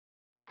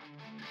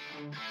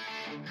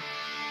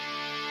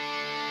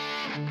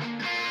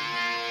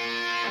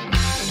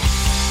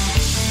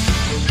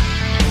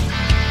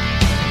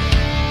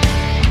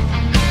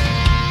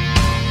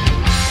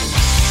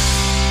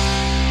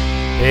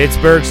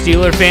Pittsburgh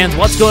Steelers fans,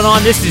 what's going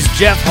on? This is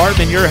Jeff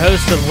Hartman, your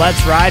host of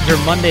Let's Ride, your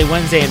Monday,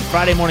 Wednesday, and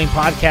Friday morning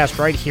podcast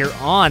right here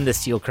on the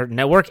Steel Curtain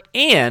Network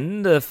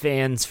and the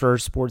Fans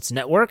First Sports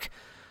Network.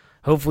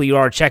 Hopefully you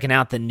are checking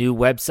out the new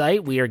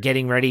website. We are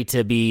getting ready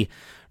to be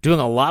doing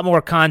a lot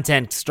more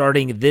content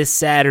starting this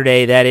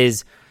Saturday. That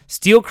is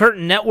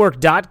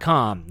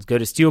SteelCurtainNetwork.com. Go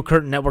to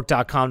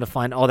SteelCurtainNetwork.com to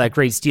find all that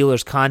great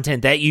Steelers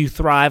content that you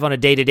thrive on a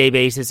day-to-day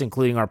basis,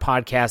 including our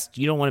podcast.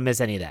 You don't want to miss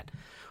any of that.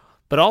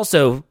 But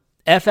also,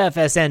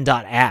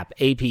 FFSN.app,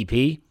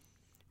 APP.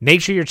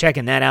 Make sure you're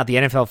checking that out. The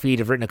NFL feed,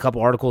 I've written a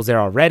couple articles there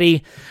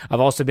already. I've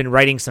also been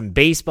writing some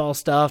baseball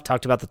stuff,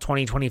 talked about the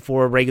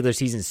 2024 regular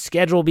season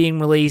schedule being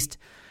released.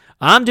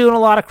 I'm doing a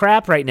lot of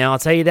crap right now, I'll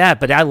tell you that,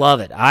 but I love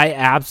it. I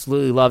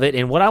absolutely love it.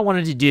 And what I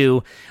wanted to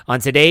do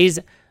on today's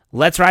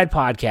Let's Ride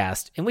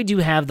podcast, and we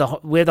have the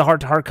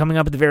heart-to-heart coming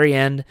up at the very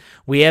end.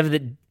 We have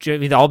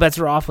the all bets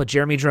are off with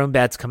Jeremy Jerome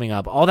Betts coming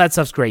up. All that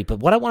stuff's great, but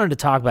what I wanted to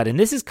talk about, and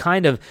this is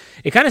kind of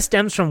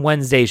stems from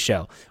Wednesday's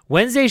show.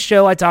 Wednesday's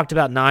show, I talked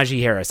about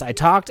Najee Harris. I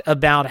talked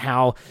about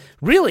how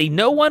really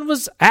no one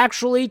was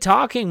actually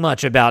talking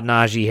much about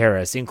Najee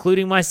Harris,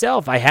 including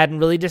myself. I hadn't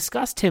really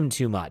discussed him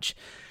too much.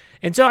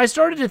 And so I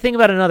started to think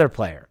about another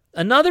player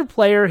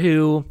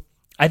who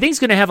I think is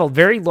going to have a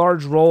very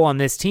large role on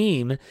this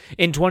team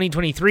in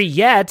 2023,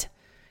 yet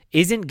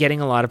isn't getting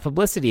a lot of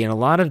publicity. And a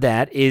lot of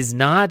that is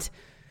not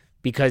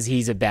because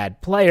he's a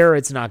bad player.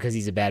 It's not because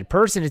he's a bad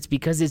person. It's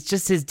because it's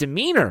just his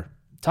demeanor.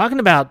 Talking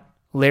about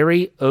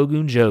Larry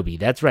Ogunjobi.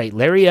 That's right,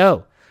 Larry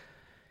O.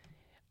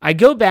 I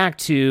go back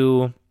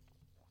to,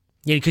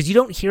 because you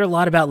don't hear a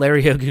lot about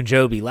Larry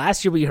Ogunjobi.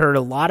 Last year we heard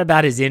a lot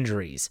about his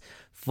injuries.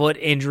 Foot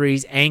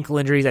injuries, ankle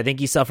injuries. I think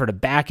he suffered a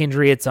back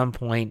injury at some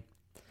point.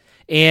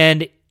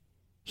 And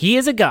he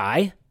is a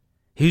guy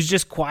who's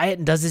just quiet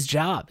and does his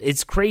job.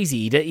 It's crazy.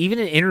 Even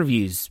in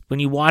interviews, when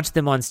you watch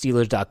them on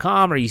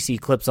Steelers.com or you see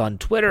clips on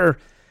Twitter,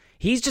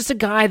 he's just a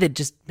guy that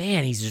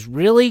he's just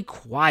really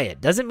quiet.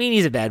 Doesn't mean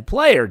he's a bad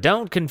player.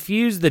 Don't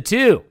confuse the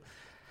two.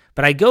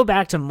 But I go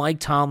back to Mike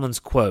Tomlin's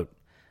quote,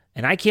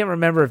 and I can't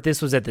remember if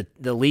this was at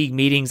the league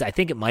meetings. I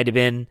think it might have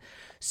been.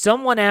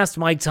 Someone asked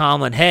Mike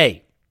Tomlin,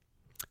 hey,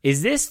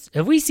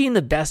 have we seen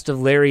the best of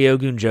Larry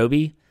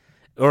Ogunjobi?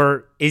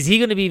 Or is he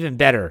going to be even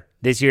better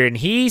this year? And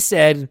he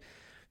said,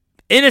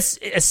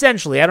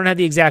 essentially, I don't have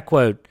the exact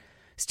quote,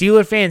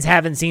 Steeler fans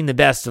haven't seen the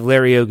best of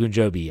Larry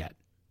Ogunjobi yet.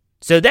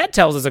 So that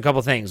tells us a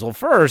couple things. Well,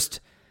 first,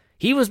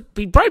 he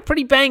probably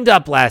pretty banged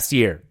up last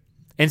year.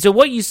 And so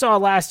what you saw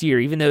last year,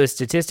 even though his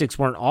statistics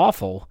weren't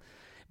awful,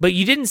 but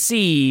you didn't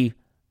see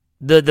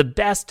the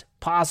best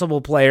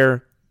possible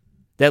player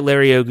that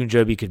Larry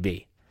Ogunjobi could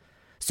be.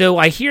 So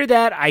I hear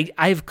that.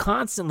 I've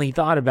constantly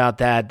thought about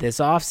that this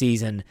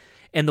offseason.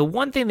 And the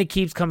one thing that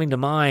keeps coming to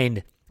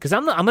mind, because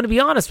I'm going to be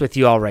honest with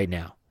you all right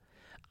now,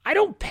 I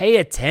don't pay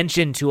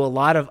attention to a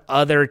lot of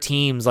other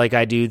teams like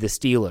I do the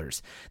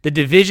Steelers. The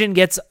division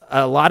gets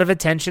a lot of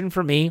attention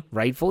for me,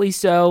 rightfully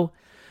so.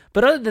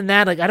 But other than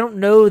that, I don't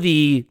know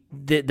the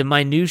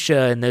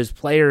minutia and those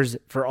players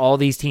for all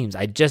these teams.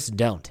 I just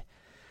don't.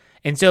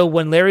 And so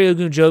when Larry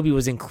Ogunjobi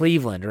was in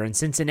Cleveland or in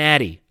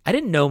Cincinnati, I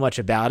didn't know much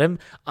about him.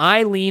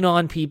 I lean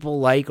on people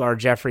like our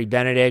Jeffrey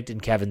Benedict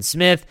and Kevin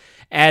Smith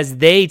as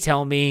they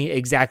tell me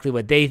exactly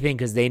what they think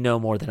because they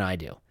know more than I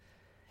do.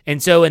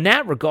 And so in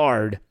that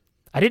regard,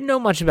 I didn't know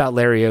much about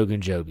Larry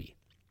Ogunjobi.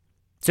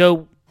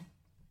 So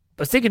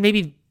I was thinking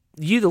maybe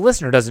you, the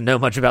listener, doesn't know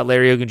much about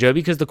Larry Ogunjobi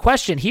because the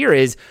question here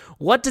is,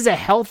 what does a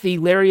healthy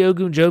Larry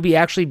Ogunjobi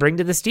actually bring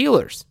to the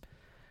Steelers?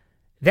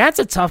 That's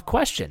a tough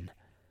question.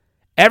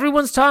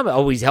 Everyone's talking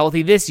about, he's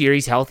healthy this year,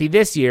 he's healthy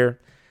this year.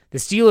 The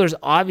Steelers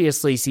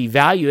obviously see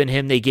value in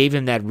him. They gave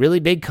him that really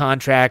big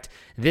contract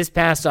this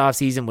past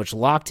offseason, which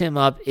locked him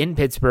up in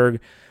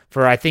Pittsburgh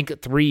for, I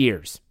think, 3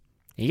 years.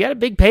 He got a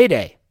big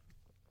payday.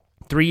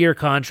 3-year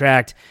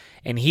contract,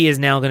 and he is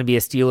now going to be a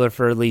Steeler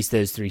for at least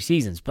those 3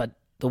 seasons. But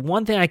the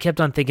one thing I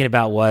kept on thinking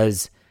about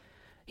was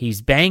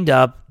he's banged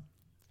up.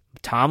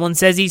 Tomlin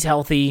says he's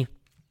healthy.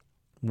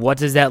 What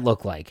does that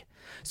look like?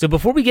 So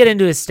before we get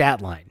into his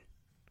stat line,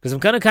 because I'm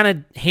going to kind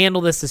of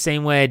handle this the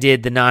same way I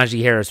did the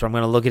Najee Harris, where I'm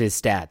going to look at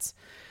his stats.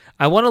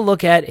 I want to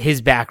look at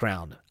his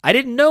background. I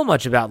didn't know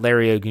much about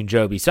Larry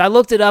Ogunjobi, so I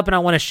looked it up and I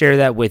want to share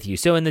that with you.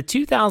 So in the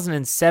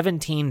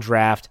 2017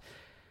 draft,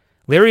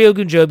 Larry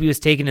Ogunjobi was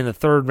taken in the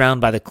 3rd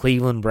round by the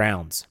Cleveland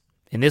Browns,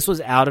 and this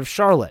was out of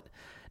Charlotte.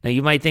 Now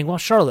you might think, well,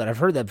 Charlotte, I've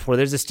heard that before.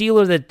 There's a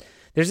Steeler that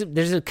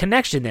there's a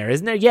connection there,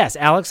 isn't there? Yes,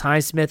 Alex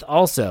Highsmith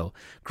also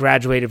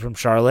graduated from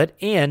Charlotte,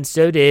 and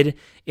so did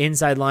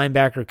inside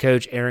linebacker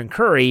coach Aaron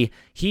Curry.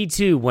 He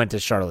too went to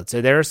Charlotte.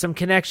 So there are some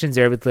connections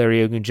there with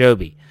Larry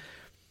Ogunjobi.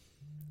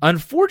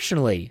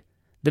 Unfortunately,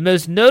 the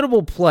most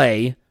notable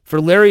play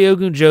for Larry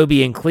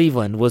Ogunjobi in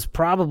Cleveland was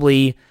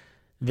probably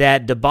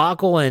that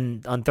debacle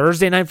on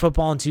Thursday Night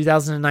Football in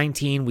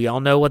 2019. We all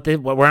know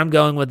where I'm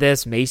going with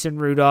this. Mason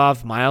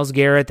Rudolph, Myles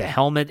Garrett, the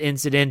helmet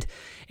incident.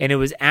 And it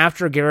was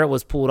after Garrett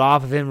was pulled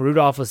off of him.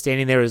 Rudolph was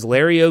standing there. It was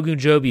Larry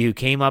Ogunjobi who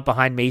came up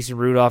behind Mason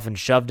Rudolph and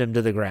shoved him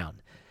to the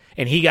ground.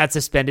 And he got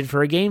suspended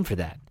for a game for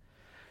that.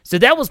 So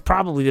that was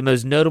probably the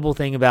most notable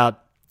thing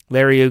about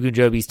Larry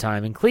Ogunjobi's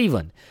time in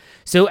Cleveland.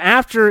 So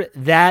after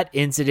that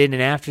incident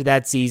and after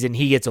that season,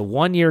 he gets a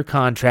 1-year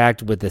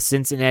contract with the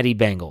Cincinnati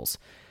Bengals.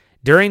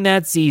 During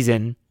that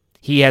season,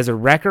 he has a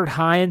record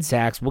high in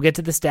sacks. We'll get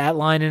to the stat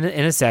line in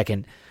a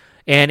second.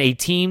 And a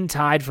team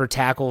tied for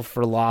tackle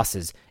for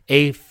losses.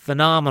 A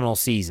phenomenal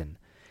season.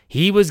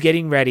 He was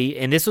getting ready,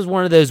 and this was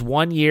one of those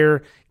 1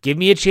 year, give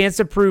me a chance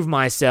to prove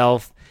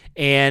myself,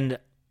 and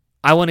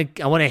I want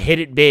to hit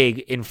it big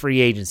in free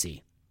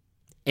agency.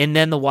 And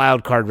then the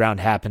wild card round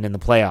happened in the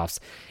playoffs.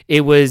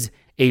 It was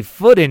a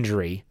foot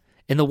injury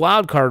in the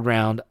wild card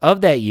round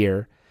of that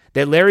year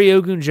that Larry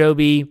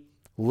Ogunjobi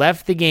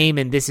left the game,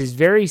 and this is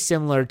very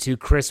similar to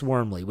Chris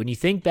Wormley. When you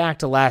think back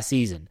to last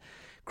season,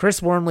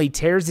 Chris Wormley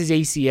tears his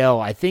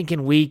ACL, I think it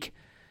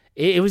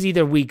was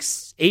either week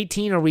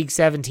 18 or week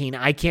 17,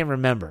 I can't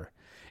remember.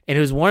 And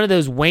it was one of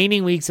those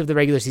waning weeks of the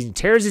regular season.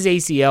 Tears his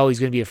ACL, he's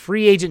going to be a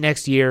free agent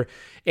next year,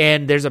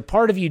 and there's a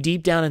part of you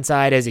deep down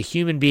inside as a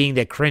human being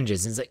that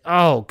cringes. And it's like,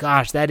 oh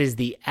gosh, that is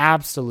the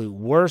absolute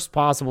worst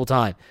possible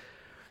time.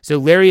 So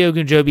Larry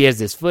Ogunjobi has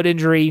this foot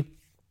injury,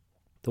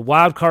 the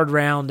wild card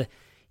round,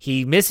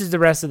 he misses the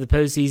rest of the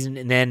postseason,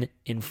 and then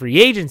in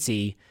free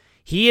agency,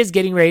 he is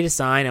getting ready to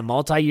sign a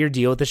multi-year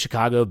deal with the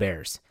Chicago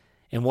Bears.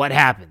 And what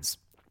happens?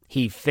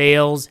 He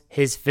fails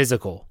his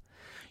physical.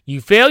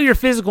 You fail your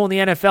physical in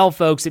the NFL,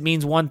 folks, it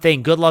means one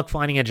thing. Good luck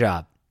finding a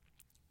job.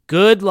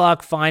 Good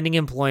luck finding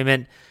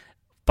employment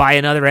by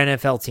another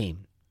NFL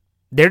team.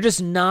 They're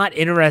just not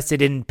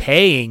interested in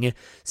paying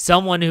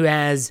someone who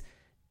has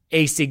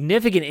a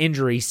significant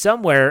injury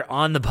somewhere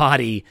on the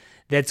body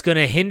that's going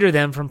to hinder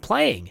them from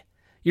playing.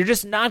 You're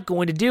just not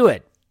going to do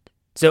it.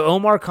 So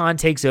Omar Khan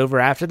takes over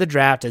after the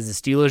draft as the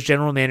Steelers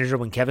general manager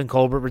when Kevin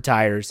Colbert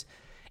retires.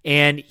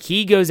 And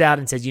he goes out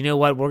and says, you know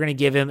what, we're going to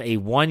give him a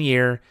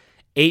 1-year,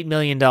 $8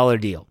 million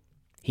deal.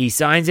 He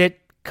signs it,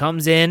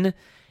 comes in,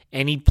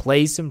 and he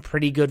plays some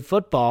pretty good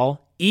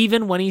football,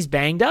 even when he's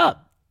banged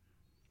up.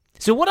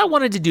 So what I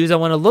wanted to do is I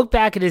want to look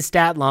back at his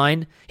stat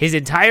line, his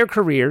entire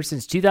career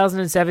since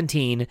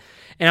 2017,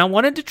 and I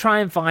wanted to try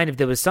and find if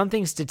there was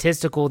something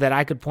statistical that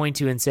I could point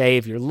to and say,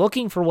 if you're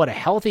looking for what a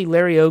healthy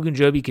Larry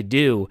Ogunjobi could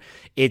do,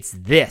 it's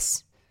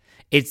this.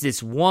 It's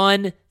this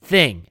one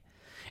thing.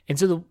 And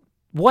so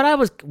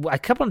I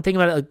kept on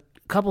thinking about a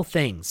couple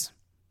things.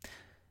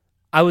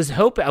 I wasn't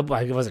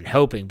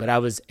hoping, but I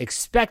was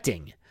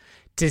expecting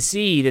to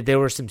see that there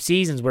were some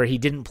seasons where he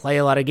didn't play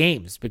a lot of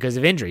games because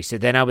of injury. So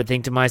then I would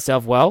think to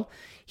myself, well,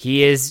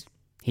 he's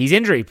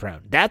injury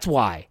prone. That's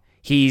why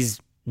he's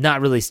not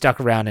really stuck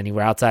around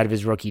anywhere outside of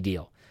his rookie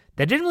deal.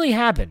 That didn't really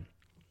happen.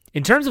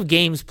 In terms of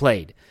games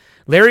played,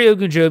 Larry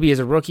Ogunjobi as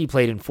a rookie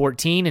played in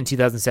 14 in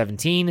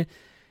 2017.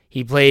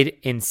 He played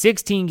in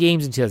 16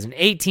 games in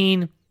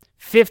 2018,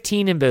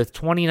 15 in both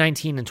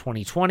 2019 and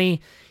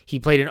 2020. He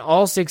played in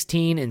all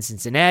 16 in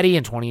Cincinnati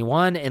in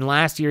 21, and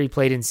last year he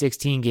played in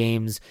 16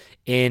 games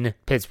in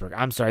Pittsburgh.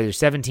 I'm sorry, there's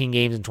 17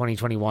 games in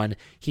 2021.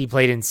 He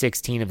played in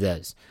 16 of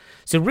those.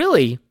 So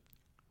really,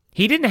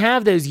 he didn't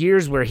have those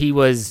years where he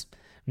was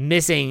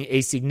missing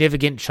a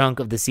significant chunk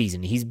of the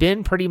season. He's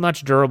been pretty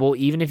much durable,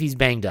 even if he's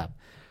banged up.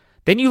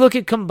 Then you look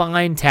at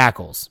combined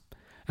tackles.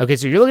 Okay,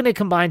 so you're looking at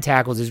combined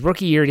tackles. His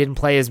rookie year didn't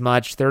play as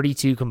much,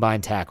 32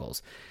 combined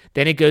tackles.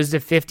 Then it goes to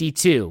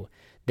 52.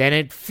 Then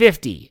at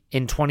 50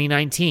 in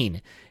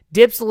 2019.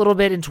 Dips a little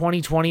bit in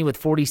 2020 with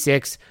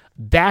 46.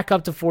 Back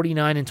up to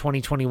 49 in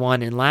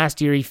 2021. And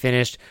last year he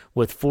finished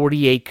with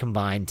 48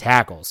 combined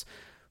tackles.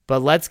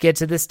 But let's get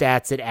to the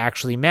stats that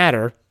actually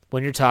matter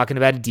when you're talking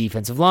about a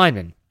defensive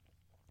lineman.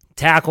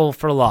 Tackle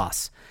for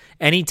loss.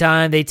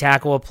 Anytime they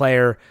tackle a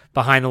player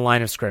behind the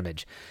line of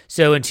scrimmage.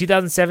 So in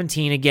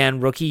 2017, again,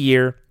 rookie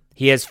year,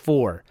 he has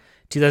 4.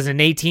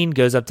 2018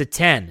 goes up to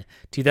 10.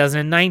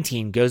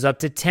 2019 goes up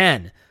to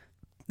 10.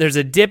 There's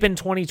a dip in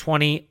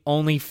 2020,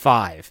 only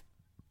 5.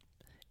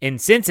 In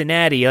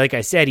Cincinnati, like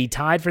I said, he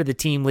tied for the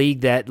team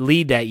lead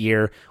that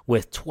year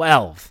with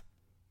 12.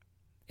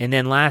 And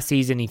then last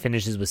season, he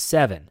finishes with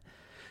 7.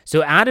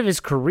 So out of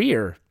his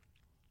career,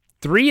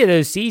 3 of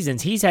those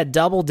seasons, he's had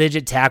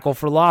double-digit tackle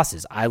for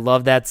losses. I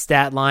love that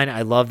stat line.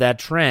 I love that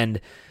trend.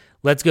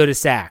 Let's go to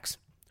sacks.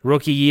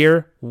 Rookie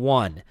year,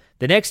 1.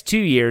 The next 2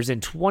 years, in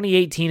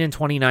 2018 and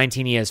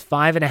 2019, he has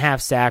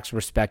 5.5 sacks,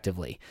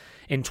 respectively.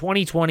 In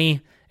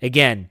 2020,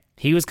 again,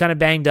 he was kind of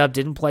banged up,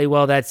 didn't play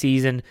well that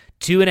season,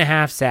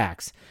 2.5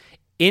 sacks.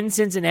 In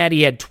Cincinnati,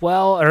 he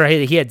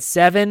had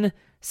 7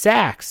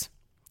 sacks.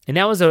 And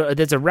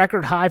that's a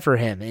record high for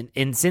him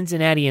in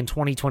Cincinnati in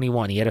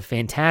 2021. He had a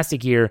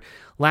fantastic year.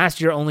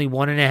 Last year, only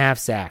 1.5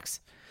 sacks.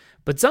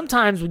 But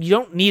sometimes when you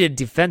don't need a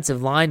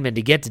defensive lineman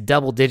to get to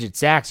double-digit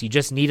sacks, you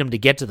just need him to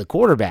get to the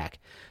quarterback.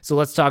 So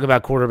let's talk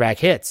about quarterback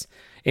hits.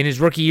 In his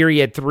rookie year, he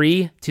had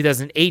 3.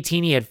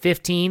 2018, he had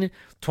 15.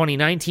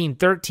 2019,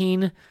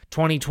 13.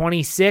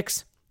 2020,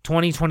 6.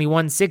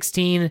 2021,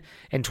 16.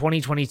 And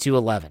 2022,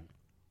 11.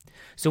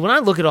 So when I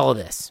look at all of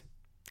this,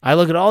 I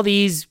look at all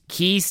these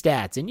key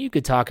stats, and you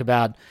could talk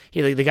about,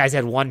 the guy's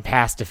had 1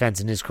 pass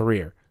defense in his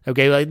career.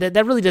 Okay, like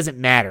that really doesn't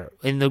matter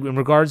in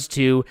regards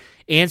to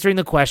answering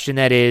the question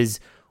that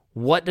is,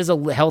 what does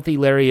a healthy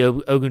Larry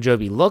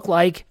Ogunjobi look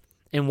like,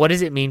 and what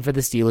does it mean for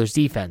the Steelers'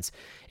 defense?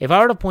 If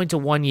I were to point to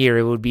one year,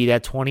 it would be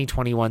that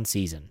 2021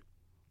 season.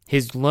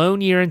 His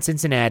lone year in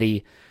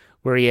Cincinnati,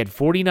 where he had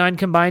 49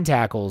 combined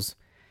tackles,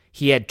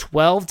 he had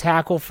 12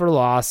 tackle for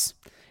loss,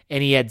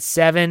 and he had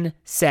 7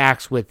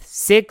 sacks with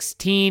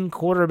 16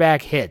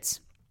 quarterback hits.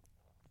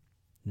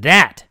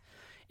 That,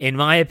 in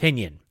my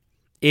opinion,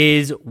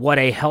 is what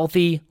a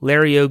healthy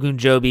Larry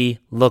Ogunjobi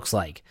looks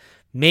like.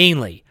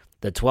 Mainly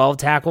the 12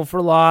 tackle for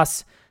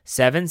loss,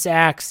 7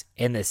 sacks,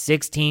 and the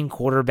 16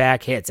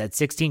 quarterback hits. That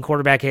 16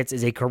 quarterback hits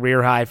is a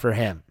career high for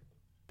him.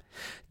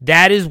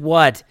 That is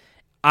what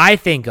I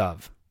think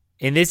of.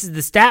 And this is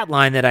the stat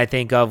line that I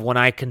think of when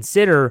I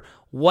consider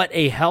what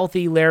a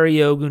healthy Larry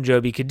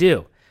Ogunjobi could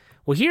do.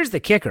 Well, here's the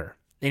kicker.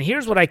 And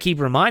here's what I keep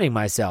reminding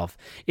myself,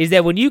 is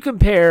that when you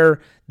compare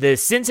the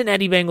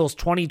Cincinnati Bengals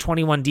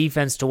 2021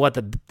 defense to what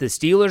the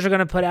Steelers are going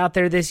to put out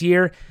there this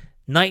year,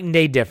 night and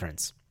day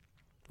difference.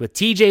 With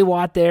TJ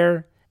Watt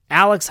there,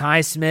 Alex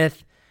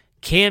Highsmith,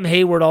 Cam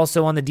Hayward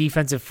also on the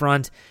defensive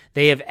front.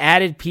 They have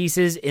added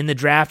pieces in the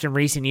draft in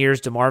recent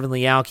years to Marvin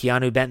Leal,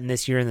 Keanu Benton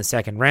this year in the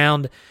second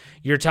round.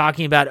 You're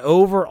talking about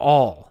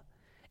overall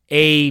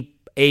a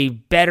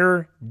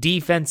better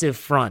defensive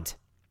front.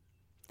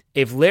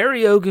 If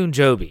Larry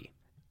Ogunjobi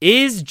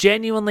is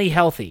genuinely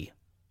healthy,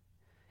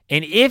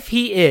 and if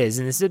he is,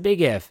 and this is a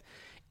big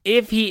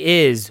if he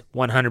is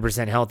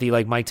 100% healthy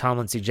like Mike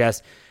Tomlin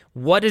suggests,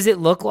 what does it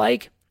look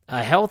like?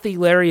 A healthy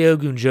Larry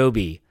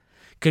Ogunjobi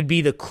could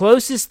be the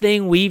closest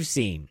thing we've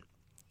seen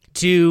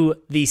to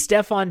the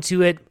Stephon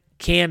Tuitt,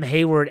 Cam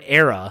Hayward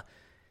era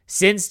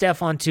since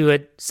Stephon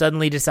Tuitt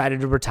suddenly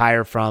decided to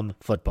retire from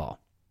football.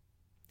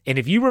 And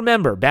if you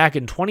remember, back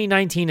in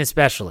 2019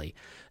 especially,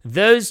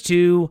 those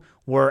two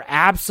were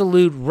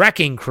absolute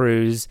wrecking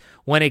crews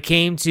when it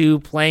came to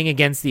playing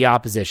against the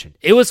opposition.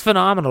 It was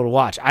phenomenal to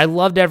watch. I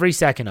loved every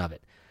second of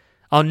it.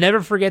 I'll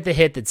never forget the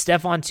hit that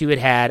Stephon Tuitt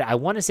had. I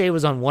want to say it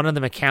was on one of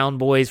the McCown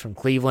boys from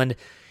Cleveland.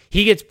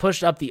 He gets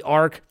pushed up the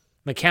arc.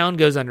 McCown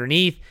goes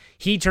underneath.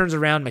 He turns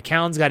around.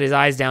 McCown's got his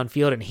eyes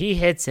downfield, and he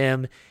hits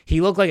him.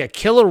 He looked like a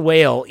killer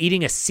whale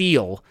eating a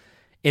seal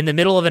in the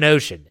middle of an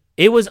ocean.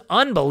 It was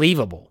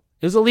unbelievable.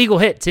 It was a legal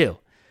hit, too.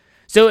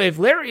 So if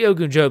Larry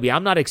Ogunjobi,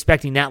 I'm not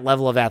expecting that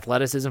level of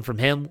athleticism from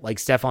him like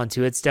Stephon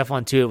Tuitt.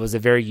 Stephon Tuitt was a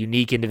very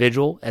unique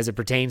individual as it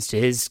pertains to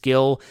his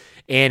skill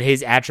and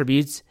his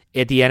attributes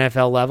at the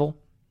NFL level.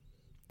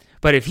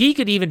 But if he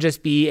could even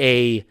just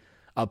be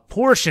a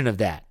portion of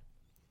that,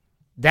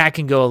 that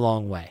can go a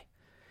long way.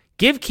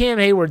 Give Cam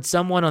Hayward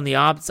someone on the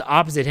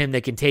opposite him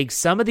that can take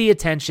some of the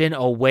attention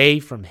away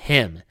from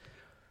him.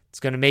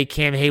 It's going to make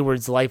Cam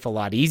Hayward's life a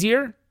lot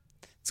easier.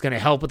 It's going to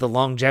help with the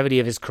longevity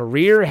of his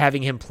career,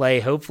 having him play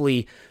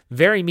hopefully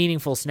very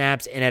meaningful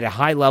snaps and at a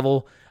high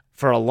level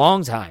for a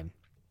long time,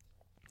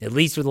 at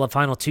least for the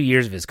final 2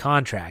 years of his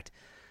contract.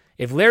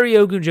 If Larry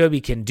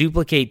Ogunjobi can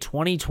duplicate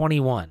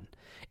 2021,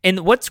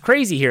 and what's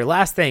crazy here,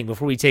 last thing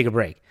before we take a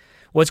break,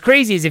 what's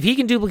crazy is if he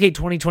can duplicate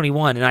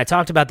 2021, and I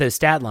talked about those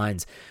stat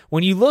lines,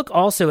 when you look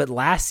also at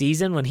last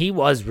season when he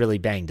was really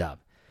banged up,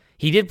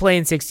 he did play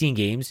in 16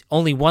 games,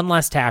 only 1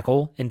 less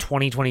tackle in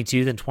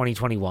 2022 than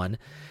 2021,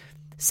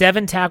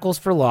 7 tackles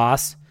for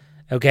loss,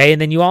 okay,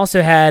 and then you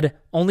also had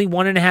only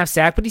 1.5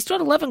 sack, but he still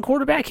had 11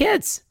 quarterback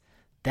hits.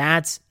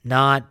 That's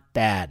not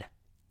bad.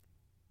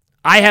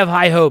 I have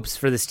high hopes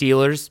for the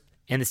Steelers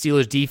and the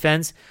Steelers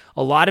defense.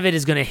 A lot of it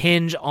is going to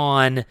hinge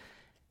on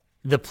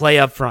the play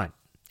up front,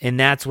 and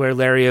that's where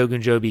Larry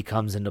Ogunjobi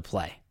comes into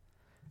play.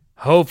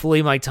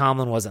 Hopefully Mike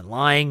Tomlin wasn't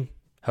lying.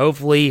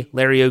 Hopefully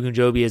Larry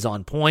Ogunjobi is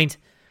on point,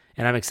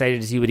 and I'm excited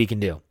to see what he can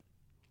do.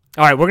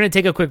 All right, we're going to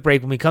take a quick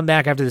break. When we come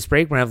back after this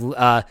break, we're going to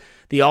have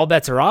the All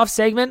Bets Are Off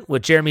segment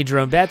with Jeremy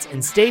Jerome Betts,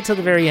 and stay till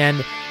the very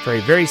end for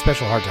a very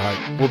special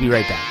heart-to-heart. We'll be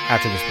right back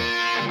after this break.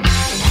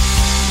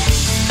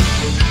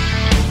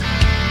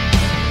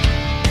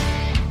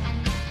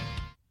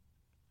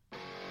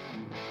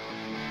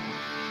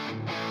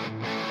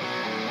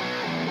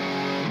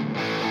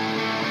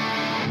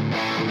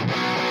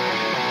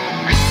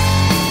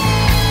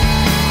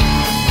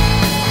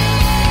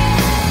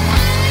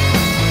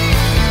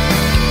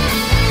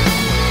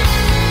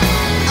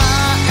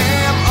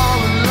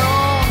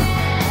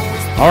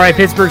 All right,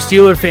 Pittsburgh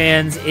Steelers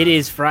fans, it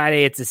is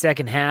Friday. It's the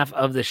second half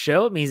of the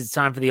show. It means it's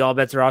time for the All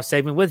Bets Are Off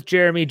segment with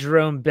Jeremy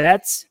Jerome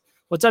Betts.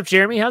 What's up,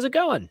 Jeremy? How's it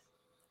going?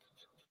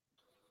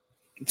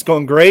 It's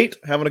going great.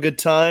 Having a good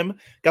time.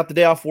 Got the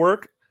day off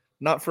work.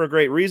 not for a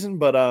great reason,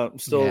 but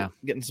still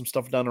getting some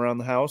stuff done around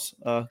the house.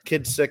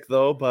 Kid's sick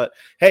though, but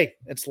hey,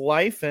 it's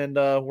life, and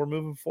we're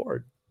moving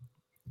forward.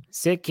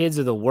 Sick kids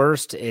are the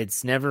worst.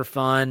 It's never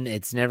fun.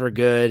 It's never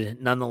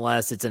good.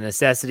 Nonetheless, it's a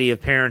necessity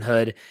of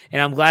parenthood.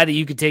 And I'm glad that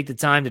you could take the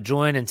time to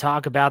join and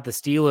talk about the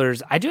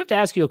Steelers. I do have to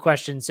ask you a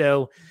question.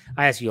 So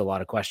I ask you a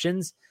lot of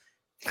questions.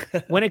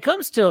 When it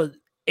comes to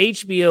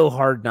HBO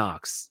Hard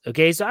Knocks,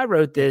 okay, so I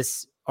wrote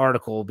this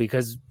article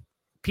because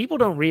people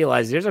don't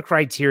realize there's a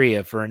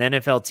criteria for an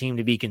NFL team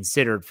to be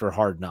considered for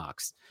Hard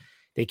Knocks.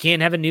 They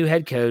can't have a new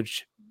head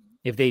coach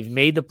if they've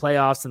made the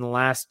playoffs in the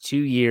last 2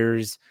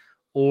 years.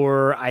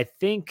 Or I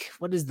think,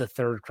 what is the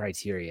third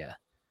criteria?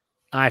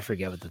 I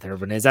forget what the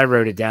third one is. I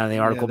wrote it down in the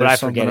article, but I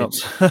forget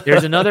it.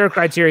 There's another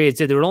criteria. It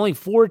said there were only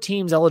 4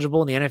 teams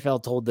eligible, and the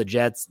NFL told the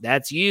Jets,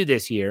 that's you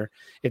this year.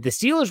 If the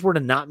Steelers were to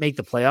not make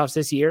the playoffs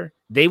this year,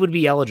 they would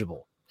be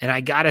eligible. And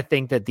I got to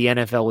think that the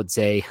NFL would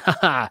say,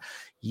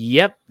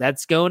 yep,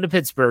 that's going to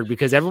Pittsburgh,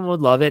 because everyone would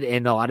love it,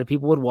 and a lot of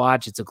people would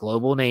watch. It's a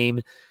global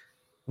name.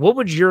 What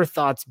would your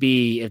thoughts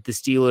be if the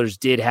Steelers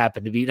did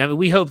happen to be? I mean,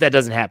 we hope that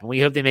doesn't happen.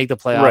 We hope they make the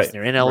playoffs. Right,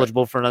 they're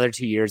ineligible for another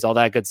 2 years, all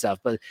that good stuff.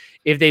 But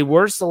if they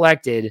were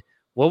selected,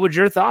 what would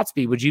your thoughts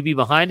be? Would you be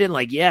behind it?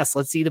 Like, yes,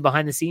 let's see the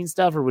behind the scenes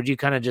stuff, or would you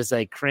kind of just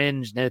like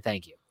cringe? No,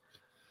 thank you.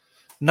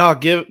 No,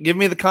 give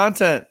me the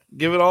content.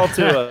 Give it all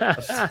to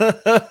us.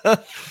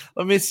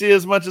 Let me see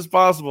as much as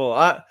possible.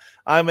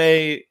 I'm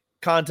a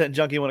content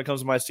junkie when it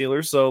comes to my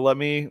Steelers, so let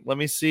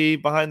me see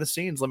behind the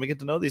scenes. Let me get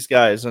to know these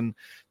guys and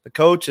the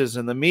coaches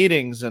and the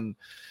meetings, and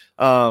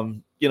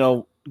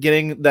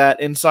getting that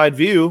inside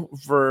view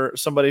for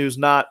somebody who's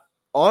not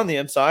on the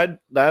inside.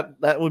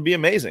 That would be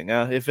amazing.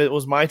 If it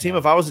was my team,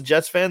 if I was a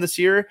Jets fan this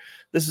year,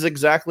 this is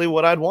exactly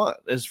what I'd want,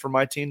 is for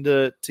my team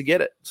to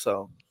get it.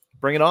 So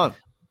bring it on.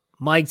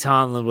 Mike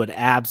Tomlin would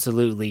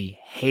absolutely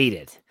hate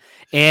it.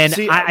 And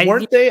see,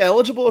 weren't they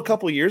eligible a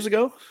couple years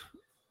ago?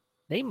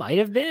 They might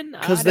have been,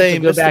 because they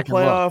missed the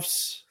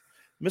playoffs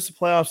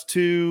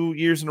 2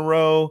 years in a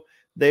row.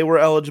 They were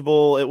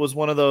eligible. It was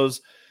one of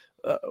those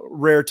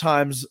rare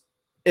times,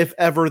 if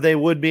ever they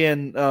would be,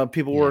 and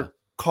people were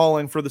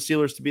calling for the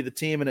Steelers to be the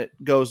team, and it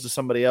goes to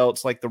somebody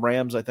else, like the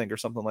Rams, I think, or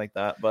something like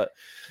that. But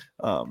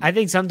I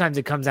think sometimes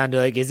it comes down to,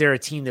 like, is there a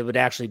team that would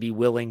actually be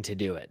willing to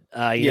do it?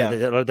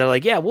 They're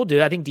like, yeah, we'll do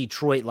it. I think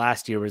Detroit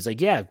last year was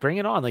like, yeah, bring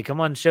it on. Like,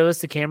 come on, show us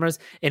the cameras.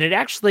 And it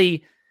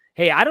actually,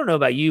 hey, I don't know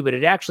about you, but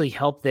it actually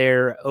helped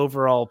their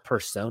overall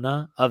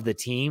persona of the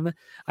team.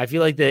 I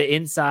feel like the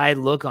inside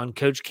look on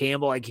Coach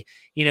Campbell, like,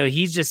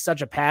 he's just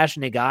such a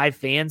passionate guy.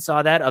 Fans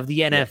saw that of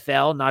the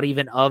NFL, not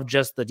even of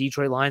just the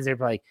Detroit Lions. They're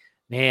like,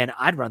 man,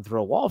 I'd run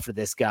through a wall for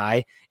this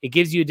guy. It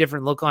gives you a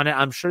different look on it.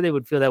 I'm sure they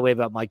would feel that way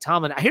about Mike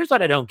Tomlin. Here's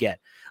what I don't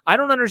get. I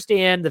don't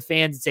understand the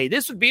fans that say,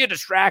 this would be a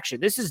distraction.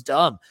 This is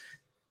dumb.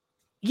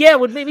 Yeah,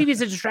 maybe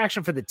it's a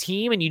distraction for the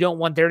team, and you don't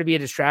want there to be a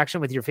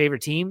distraction with your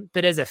favorite team.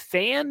 But as a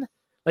fan,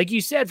 like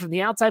you said, from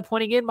the outside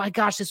pointing in, my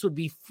gosh, this would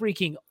be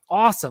freaking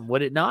awesome,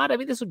 would it not? I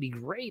mean, this would be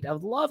great. I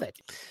would love it.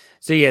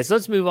 So, yes,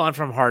 let's move on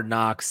from Hard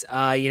Knocks.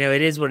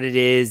 It is what it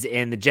is,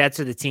 and the Jets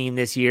are the team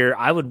this year.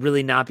 I would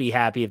really not be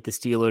happy if the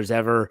Steelers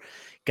ever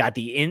got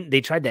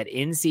they tried that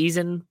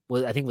in-season,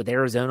 I think, with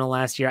Arizona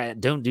last year.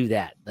 Don't do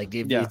that. Like,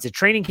 it's a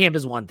training camp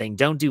is one thing.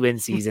 Don't do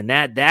in-season.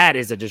 That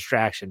is a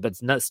distraction, but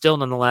still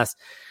nonetheless.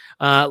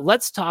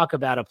 Let's talk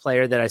about a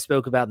player that I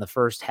spoke about in the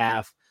first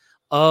half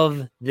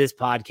of this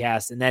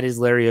podcast, and that is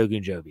Larry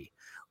Ogunjobi.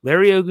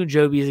 Larry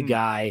Ogunjobi is a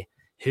guy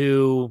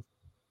who,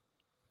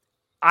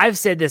 I've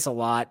said this a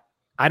lot.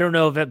 I don't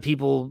know if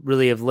people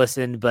really have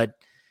listened, but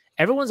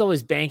everyone's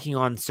always banking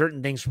on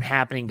certain things from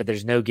happening, but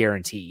there's no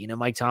guarantee.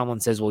 Mike Tomlin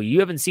says, well,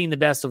 you haven't seen the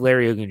best of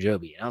Larry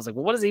Ogunjobi. And I was like,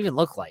 well, what does it even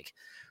look like?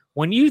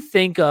 When you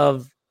think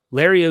of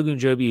Larry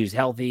Ogunjobi, who's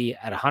healthy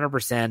at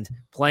 100%,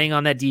 playing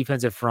on that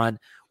defensive front,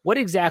 what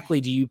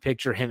exactly do you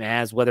picture him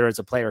as, whether it's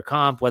a player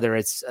comp, whether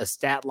it's a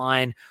stat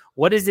line?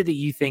 What is it that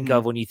you think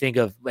of when you think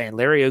of, man,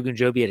 Larry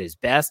Ogunjobi at his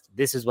best?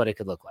 This is what it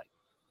could look like.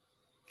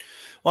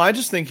 Well, I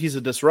just think he's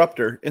a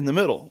disruptor in the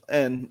middle.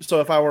 And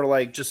so if I were to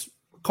like just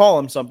call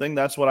him something,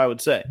 that's what I would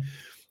say.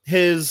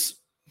 His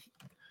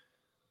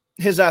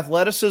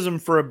athleticism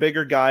for a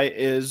bigger guy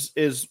is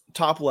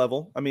top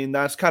level. I mean,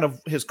 that's kind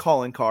of his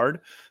calling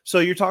card. So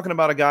you're talking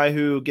about a guy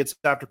who gets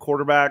after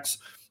quarterbacks.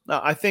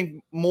 I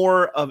think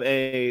more of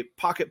a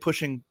pocket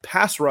pushing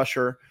pass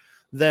rusher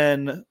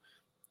than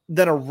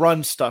a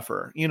run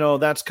stuffer.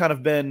 That's kind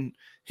of been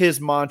his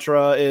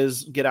mantra,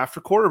 is get after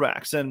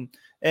quarterbacks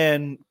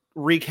and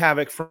wreak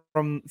havoc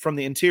from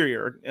the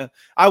interior.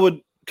 I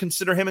would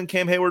consider him and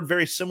Cam Hayward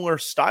very similar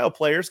style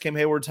players. Cam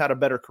Hayward's had a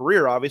better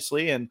career,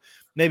 obviously, and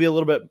maybe a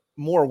little bit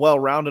more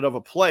well-rounded of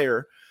a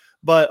player.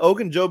 But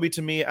Ogunjobi,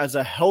 to me, as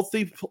a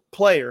healthy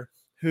player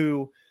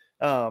who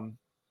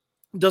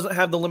doesn't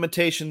have the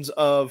limitations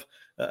of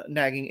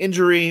nagging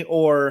injury,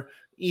 or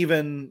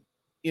even,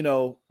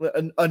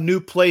 a new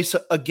place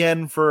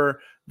again for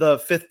the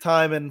 5th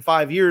time in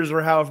 5 years,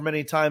 or however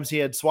many times he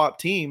had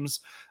swapped teams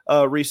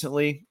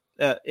recently,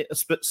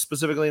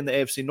 specifically in the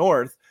AFC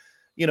North.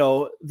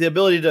 the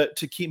ability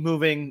to keep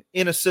moving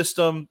in a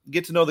system,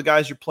 get to know the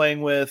guys you're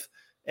playing with,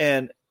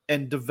 and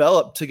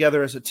develop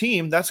together as a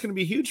team. That's going to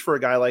be huge for a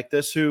guy like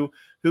this who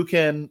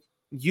can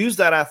use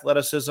that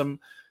athleticism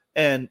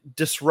and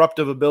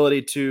disruptive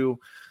ability to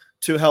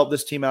help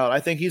this team out. I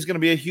think he's going to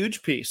be a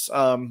huge piece.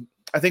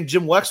 I think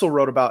Jim Wexell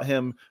wrote about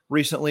him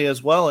recently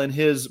as well in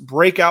his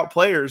breakout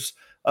players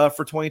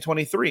for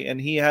 2023, and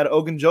he had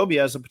Ogunjobi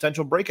as a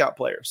potential breakout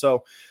player.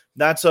 So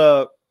it's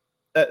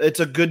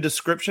a good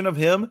description of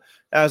him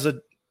as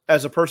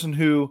a person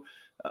who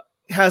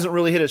hasn't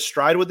really hit his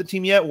stride with the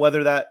team yet,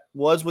 whether that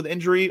was with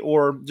injury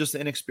or just the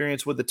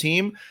inexperience with the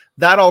team.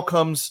 That all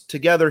comes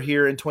together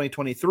here in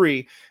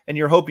 2023, and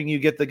you're hoping you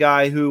get the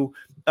guy who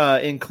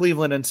in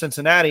Cleveland and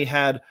Cincinnati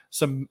had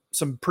some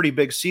pretty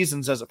big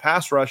seasons as a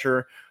pass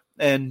rusher,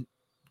 and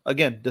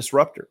again,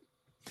 disruptor.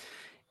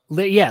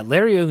 Yeah,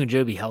 Larry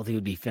Ogunjobi healthy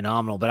would be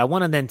phenomenal, but I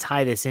want to then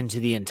tie this into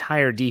the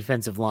entire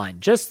defensive line,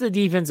 just the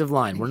defensive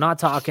line. We're not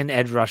talking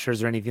edge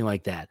rushers or anything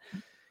like that.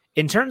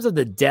 In terms of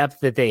the depth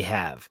that they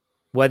have,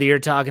 whether you're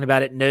talking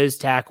about it nose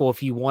tackle,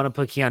 if you want to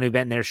put Keanu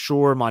Benton there,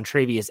 sure,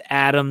 Montrevious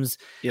Adams.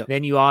 Yep.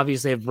 Then you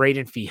obviously have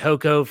Braden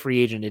Fehoko, free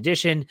agent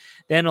addition.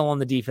 Then along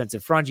the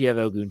defensive front, you have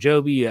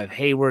Ogunjobi, you have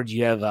Hayward,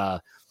 you have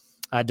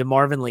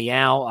DeMarvin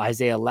Leal,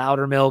 Isaiah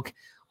Loudermilk.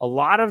 A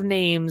lot of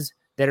names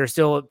that are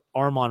still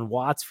Armon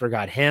Watts,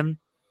 forgot him.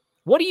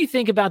 What do you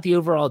think about the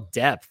overall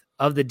depth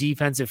of the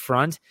defensive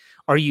front?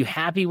 Are you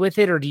happy with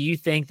it, or do you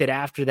think that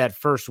after that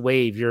first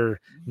wave, you're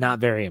not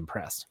very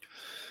impressed?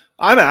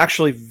 I'm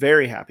actually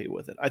very happy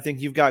with it. I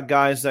think you've got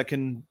guys that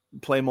can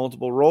play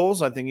multiple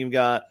roles. I think you've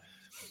got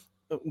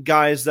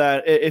guys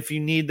that if you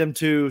need them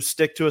to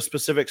stick to a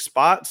specific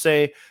spot,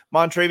 say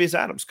Montrevious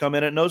Adams, come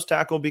in at nose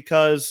tackle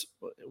because,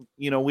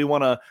 we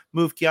want to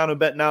move Keanu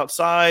Benton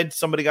outside.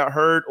 Somebody got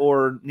hurt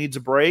or needs a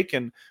break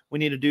and we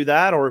need to do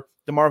that. Or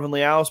DeMarvin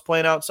Leal is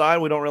playing outside.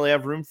 We don't really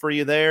have room for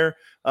you there.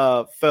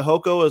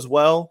 Fehoko as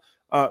well.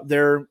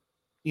 They're,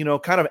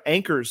 kind of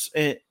anchors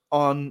in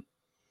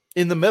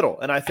the middle.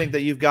 And I think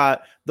that you've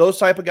got those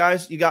type of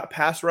guys. You got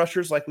pass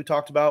rushers like we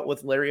talked about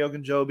with Larry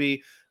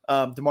Ogunjobi,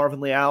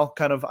 DeMarvin Leal,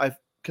 kind of I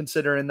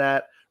consider in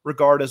that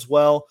regard as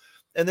well.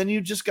 And then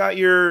you just got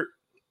your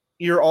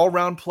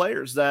all-round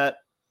players that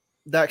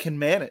can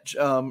manage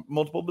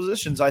multiple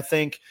positions. I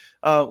think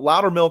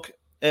Loudermilk,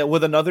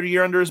 with another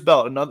year under his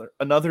belt,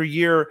 another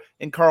year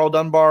in Carl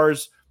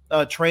Dunbar's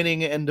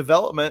training and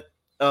development,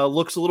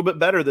 looks a little bit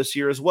better this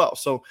year as well.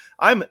 So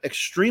I'm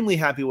extremely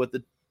happy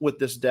with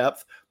this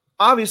depth.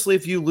 Obviously,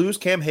 if you lose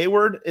Cam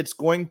Hayward, it's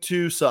going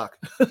to suck.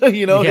 It's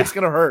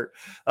going to hurt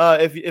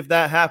if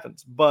that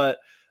happens. But,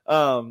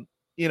 do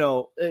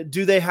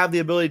they have the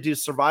ability to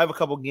survive a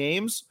couple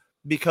games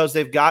because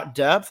they've got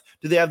depth?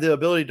 Do they have the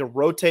ability to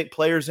rotate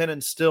players in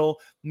and still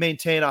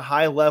maintain a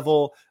high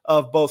level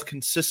of both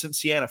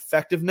consistency and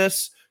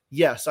effectiveness?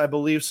 Yes, I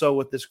believe so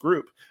with this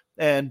group.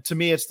 And to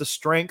me, it's the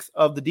strength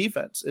of the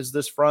defense is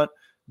this front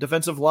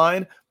defensive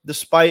line.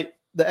 Despite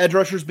the edge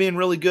rushers being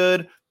really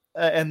good,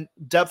 and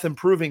depth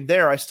improving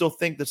there, I still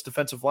think this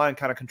defensive line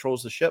kind of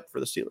controls the ship for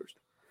the Steelers.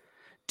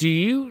 Do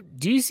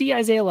you see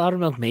Isaiah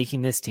Loudermilk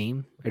making this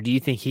team, or do you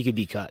think he could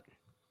be cut?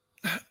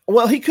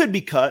 Well, he could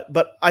be cut,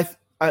 but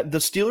the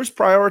Steelers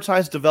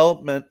prioritize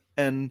development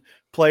and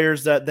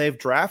players that they've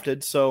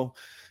drafted. So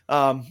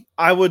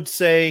I would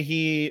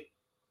say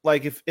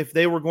if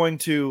they were going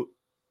to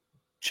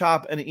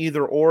chop an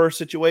either or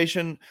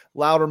situation,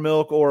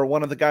 Loudermilk or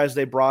one of the guys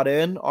they brought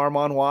in,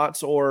 Armon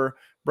Watts or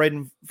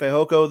Braden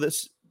Fehoko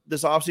this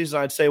offseason,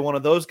 I'd say one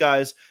of those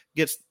guys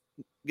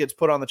gets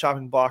put on the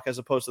chopping block as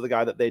opposed to the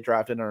guy that they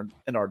drafted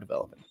and are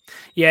developing.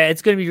 Yeah,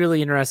 it's going to be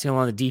really interesting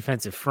along the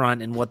defensive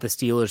front and what the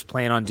Steelers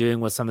plan on doing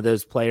with some of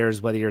those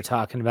players, whether you're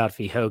talking about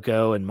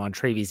Fehoko and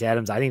Montrevious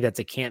Adams. I think that's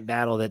a camp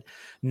battle that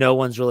no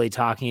one's really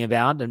talking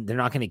about, and they're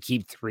not going to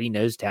keep 3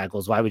 nose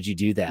tackles. Why would you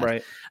do that?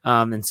 Right.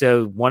 And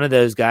so one of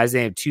those guys,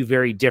 they have 2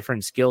 very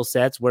different skill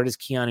sets. Where does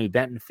Keanu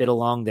Benton fit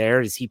along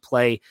there? Does he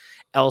play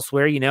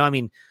elsewhere?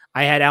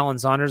 I had Alan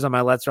Saunders on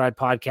my Let's Ride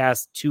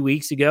podcast 2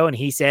 weeks ago, and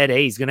he said,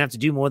 hey, he's going to have to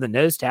do more than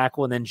nose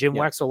tackle. And then Jim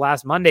Wexell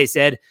last Monday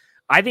said,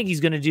 I think he's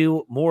going to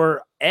do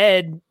more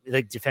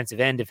like defensive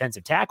end,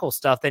 defensive tackle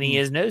stuff than he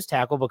is nose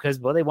tackle because,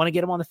 they want to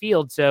get him on the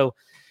field. So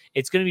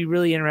it's going to be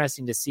really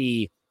interesting to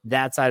see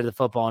that side of the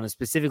football and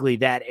specifically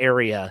that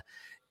area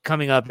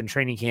coming up in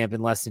training camp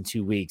in less than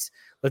 2 weeks.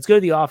 Let's go to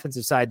the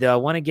offensive side, though. I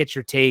want to get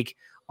your take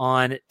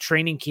on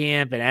training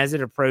camp and as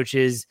it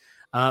approaches.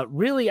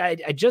 Really,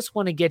 I just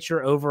want to get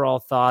your overall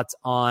thoughts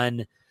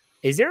on,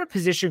 is there a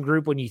position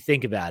group when you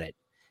think about it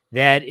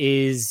that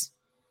is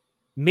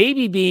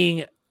maybe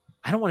being,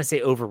 I don't want to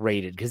say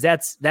overrated because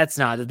that's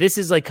not, this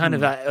is like kind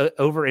of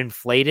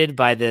overinflated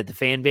by the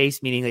fan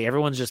base, meaning like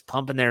everyone's just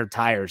pumping their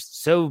tires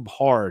so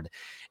hard.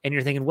 And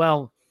you're thinking,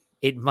 well,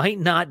 it might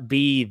not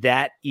be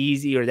that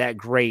easy or that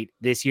great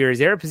this year. Is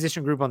there a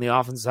position group on the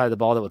offensive side of the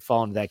ball that would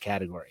fall into that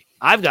category?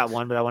 I've got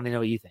one, but I want to know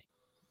what you think.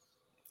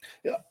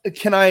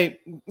 Can I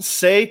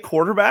say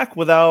quarterback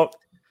without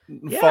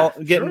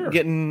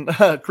getting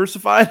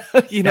crucified,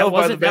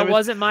 that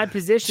wasn't my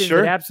position,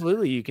 sure. but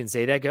absolutely you can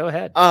say that. Go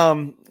ahead.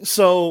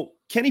 So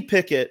Kenny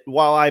Pickett,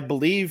 while I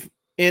believe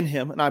in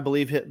him and I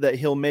believe that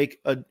he'll make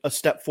a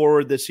step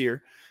forward this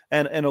year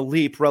and a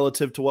leap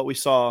relative to what we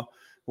saw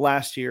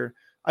last year,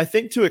 I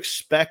think to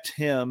expect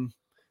him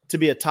to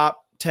be a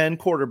top 10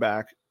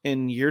 quarterback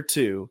in year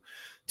 2,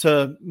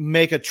 to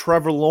make a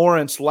Trevor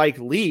Lawrence-like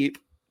leap,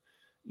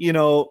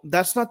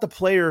 that's not the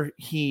player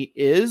he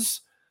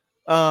is.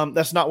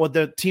 That's not what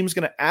the team's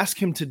going to ask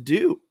him to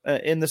do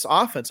in this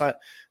offense.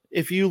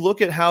 If you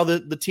look at how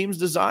the team's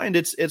designed,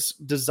 it's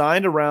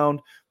designed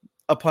around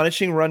a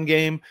punishing run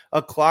game,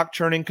 a clock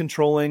churning,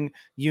 controlling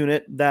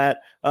unit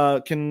that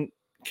can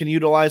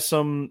utilize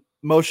some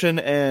motion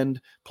and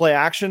play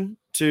action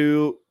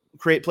to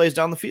create plays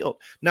down the field.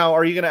 Now,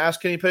 are you going to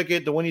ask Kenny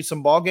Pickett to win you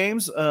some ball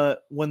games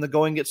when the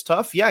going gets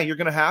tough? Yeah, you're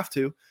going to have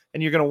to,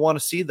 and you're going to want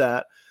to see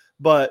that.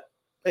 But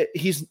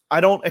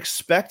I don't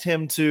expect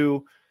him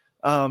to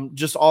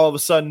just all of a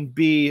sudden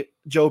be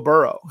Joe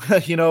Burrow,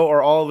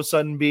 or all of a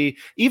sudden be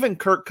even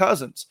Kirk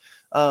Cousins,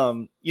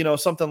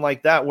 something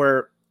like that,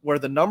 where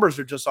the numbers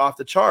are just off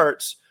the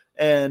charts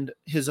and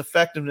his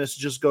effectiveness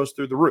just goes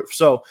through the roof.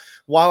 So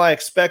while I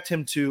expect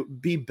him to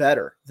be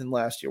better than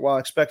last year, while I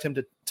expect him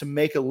to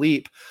make a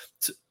leap,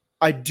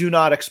 I do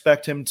not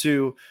expect him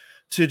to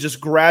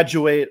just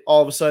graduate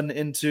all of a sudden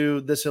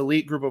into this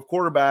elite group of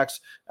quarterbacks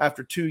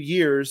after 2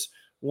 years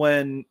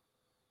when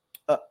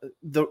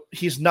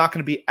he's not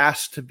going to be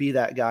asked to be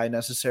that guy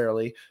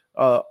necessarily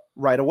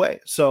right away.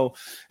 So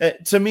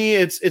to me,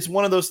 it's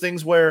one of those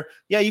things where,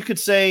 yeah, you could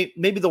say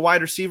maybe the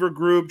wide receiver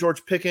group,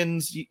 George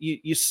Pickens,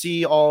 you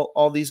see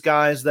all these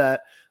guys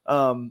that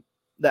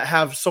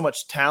have so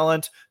much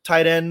talent.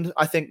 Tight end,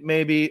 I think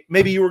maybe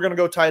you were going to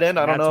go tight end.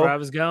 I don't know. That's where I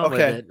was going with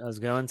it. I was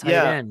going tight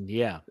end.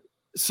 Yeah.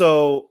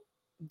 So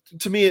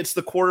to me, it's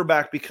the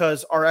quarterback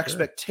because our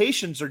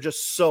expectations are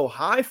just so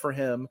high for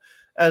him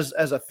as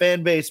a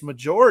fan base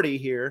majority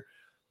here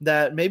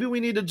that maybe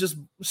we need to just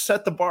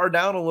set the bar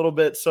down a little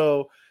bit.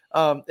 So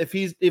if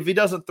he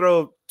doesn't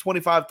throw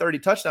 25, 30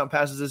 touchdown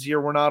passes this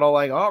year, we're not all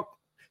like, oh,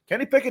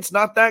 Kenny Pickett's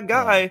not that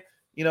guy,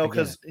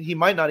 because he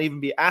might not even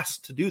be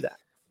asked to do that.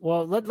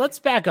 Well, let's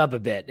back up a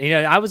bit.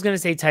 I was going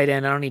to say tight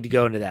end. I don't need to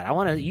go into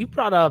that. You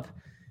brought up,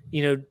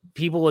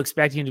 people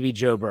expect him to be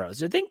Joe Burrow.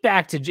 So think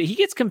back to, he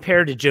gets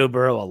compared to Joe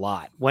Burrow a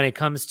lot when it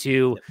comes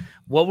to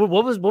what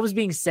was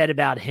being said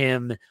about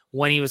him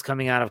when he was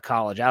coming out of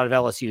college, out of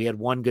LSU. He had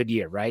one good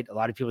year, right? A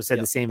lot of people said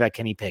the same about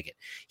Kenny Pickett.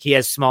 He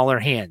has smaller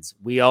hands.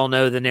 We all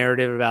know the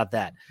narrative about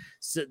that.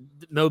 So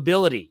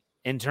mobility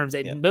in terms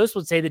of, most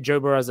would say that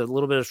Joe Burrow has a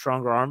little bit of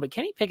stronger arm, but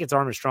Kenny Pickett's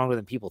arm is stronger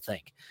than people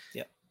think.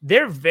 Yeah.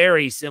 They're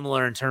very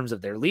similar in terms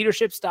of their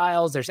leadership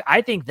styles.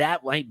 I think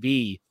that might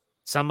be,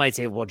 some might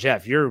say, well,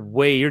 Jeff,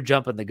 you're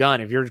jumping the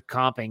gun if you're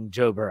comping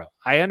Joe Burrow.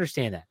 I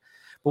understand that.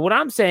 But what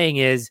I'm saying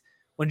is,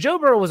 when Joe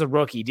Burrow was a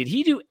rookie, did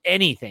he do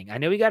anything? I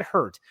know he got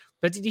hurt,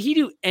 but did he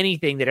do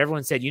anything that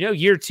everyone said,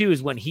 year 2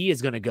 is when he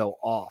is going to go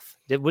off?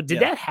 Did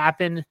that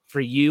happen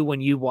for you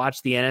when you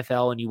watched the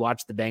NFL and you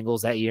watched the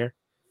Bengals that year?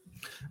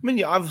 I mean,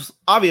 you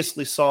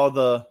obviously saw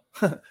a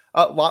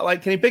lot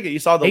like Kenny Pickett. You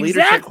saw the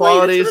leadership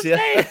qualities.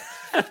 Yeah.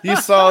 You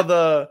saw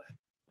the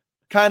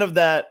kind of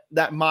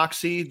that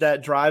moxie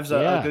that drives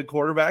a good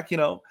quarterback,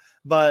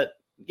 but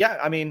yeah,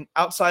 I mean,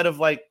 outside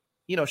of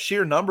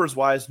sheer numbers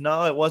wise,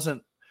 no, it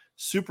wasn't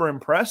super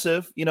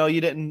impressive. You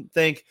didn't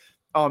think,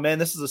 oh man,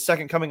 this is the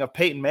second coming of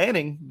Peyton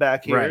Manning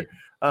back here,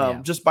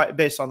 just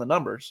based on the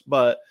numbers.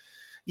 But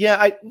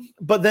yeah,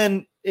 but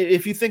then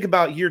if you think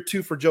about year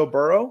 2 for Joe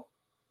Burrow,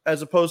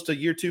 as opposed to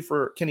year 2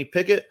 for Kenny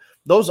Pickett,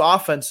 those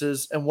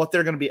offenses and what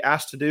they're going to be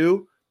asked to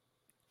do,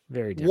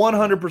 very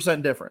different.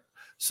 100% different.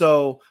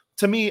 So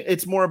to me,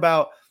 it's more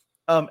about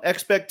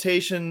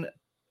expectation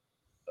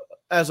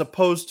as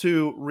opposed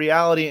to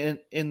reality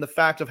in the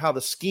fact of how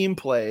the scheme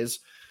plays,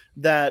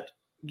 that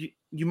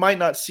you might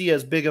not see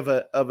as big of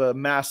a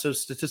massive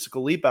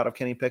statistical leap out of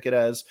Kenny Pickett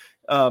as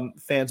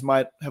fans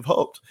might have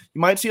hoped.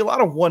 You might see a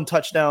lot of 1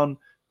 touchdown,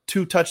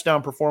 2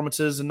 touchdown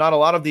performances, and not a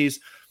lot of these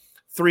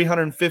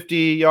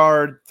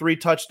 350-yard, 3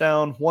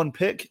 touchdown, 1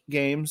 pick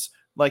games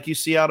like you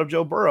see out of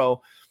Joe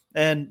Burrow.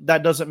 And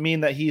that doesn't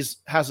mean that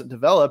hasn't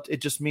developed. It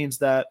just means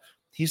that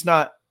he's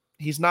not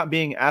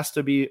being asked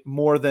to be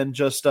more than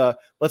just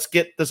let's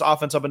get this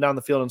offense up and down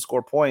the field and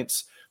score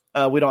points.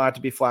 We don't have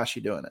to be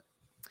flashy doing it.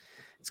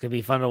 It's going to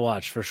be fun to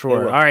watch for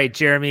sure. All right,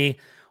 Jeremy,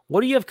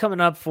 what do you have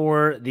coming up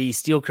for the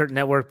Steel Curtain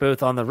Network,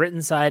 both on the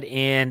written side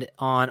and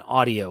on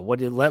audio?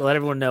 Let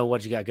everyone know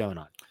what you got going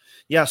on.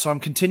 Yeah, so I'm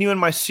continuing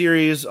my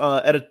series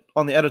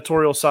on the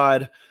editorial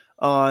side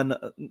on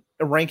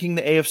ranking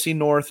the AFC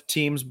North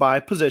teams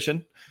by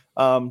position.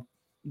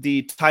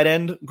 The tight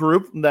end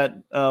group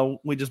that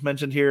we just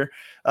mentioned here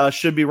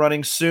should be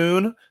running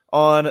soon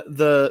on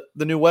the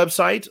new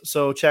website,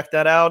 so check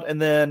that out.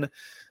 And then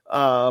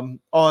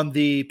on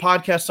the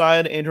podcast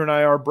side, Andrew and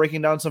I are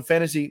breaking down some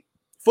fantasy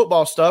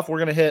football stuff. We're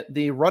going to hit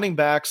the running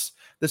backs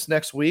this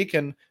next week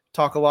and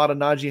talk a lot of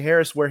Najee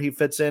Harris, where he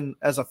fits in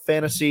as a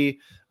fantasy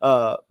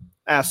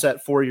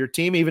asset for your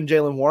team. Even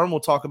Jaylen Warren, we'll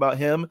talk about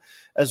him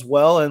as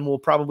well, and we'll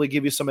probably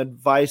give you some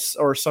advice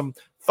or some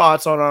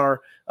thoughts on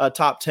our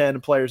top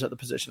 10 players at the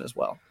position as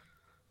well.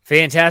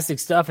 Fantastic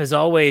stuff as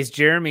always,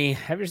 Jeremy.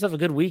 Have yourself a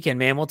good weekend,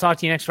 man. We'll talk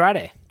to you next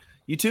Friday.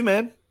 You too,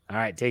 man. All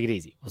right, take it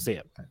easy. We'll see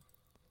you.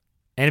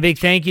 And a big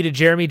thank you to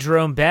Jeremy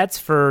Jerome Betts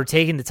for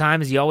taking the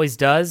time, as he always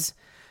does,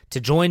 to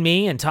join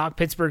me and talk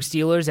Pittsburgh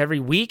Steelers every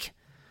week.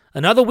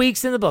 Another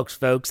week's in the books,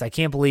 folks. I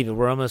can't believe it.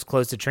 We're almost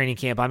close to training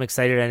camp. I'm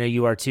excited. I know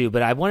you are too.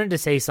 But I wanted to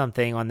say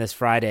something on this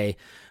Friday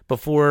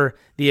before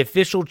the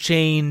official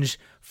change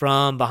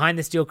from behind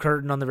the steel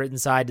curtain on the written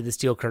side to the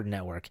Steel Curtain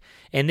Network.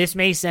 And this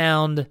may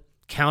sound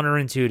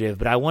counterintuitive,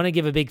 but I want to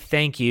give a big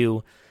thank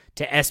you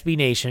to SB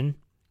Nation,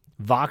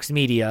 Vox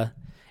Media,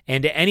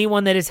 and to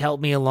anyone that has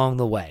helped me along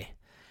the way.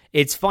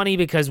 It's funny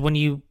because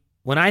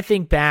when I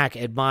think back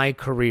at my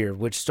career,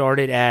 which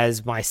started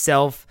as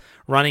myself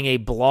running a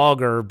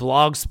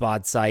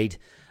blogspot site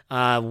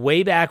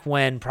way back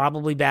when,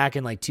 probably back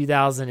in like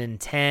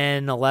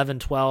 2010, 11,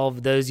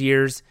 12, those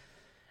years,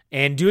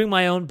 and doing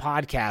my own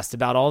podcast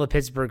about all the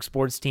Pittsburgh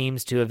sports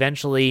teams, to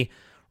eventually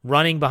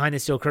running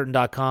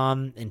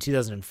BehindTheSteelCurtain.com in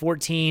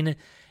 2014,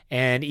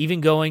 and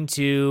even going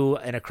to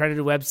an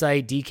accredited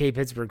website, DK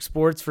Pittsburgh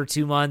Sports, for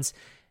 2 months.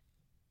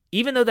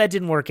 Even though that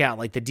didn't work out,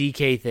 like the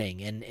DK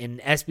thing, and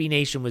SB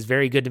Nation was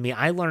very good to me,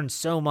 I learned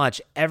so much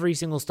every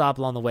single stop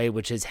along the way,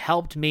 which has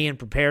helped me and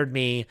prepared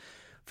me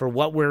for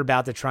what we're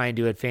about to try and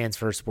do at Fans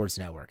First Sports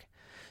Network.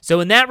 So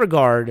in that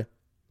regard,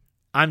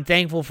 I'm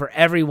thankful for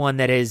everyone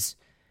that has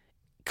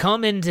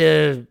come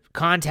into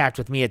contact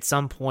with me at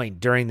some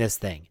point during this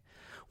thing.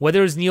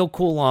 Whether it was Neil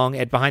Coolong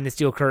at Behind the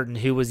Steel Curtain,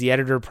 who was the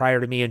editor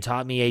prior to me and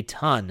taught me a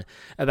ton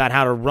about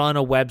how to run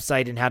a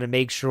website and how to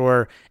make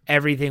sure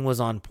everything was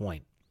on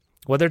point.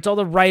 Whether it's all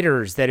the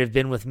writers that have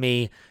been with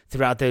me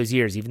throughout those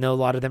years, even though a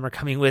lot of them are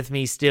coming with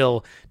me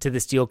still to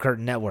the Steel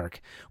Curtain Network.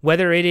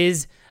 Whether it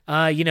is,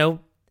 how to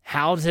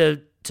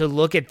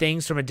look at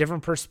things from a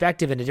different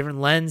perspective and a different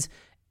lens.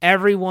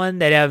 Everyone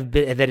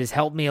that has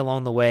helped me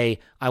along the way,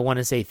 I want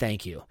to say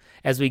thank you.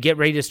 As we get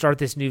ready to start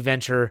this new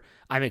venture,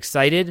 I'm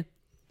excited,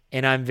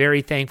 and I'm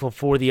very thankful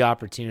for the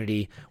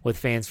opportunity with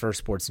Fans First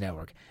Sports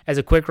Network. As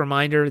a quick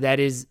reminder,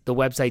 that is the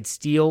website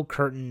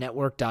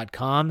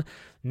steelcurtainnetwork.com.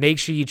 Make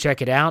sure you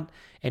check it out,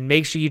 and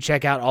make sure you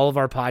check out all of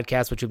our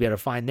podcasts, which you'll be able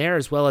to find there,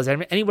 as well as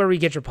anywhere we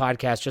get your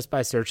podcast. Just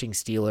by searching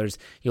Steelers,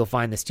 you'll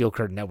find the Steel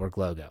Curtain Network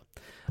logo.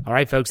 All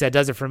right, folks, that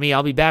does it for me.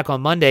 I'll be back on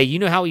Monday. You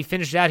know how we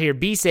finished out here.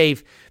 Be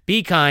safe,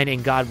 be kind,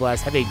 and God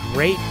bless. Have a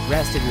great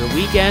rest of your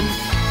weekend,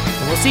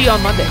 and we'll see you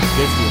on Monday.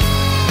 Good Steelers.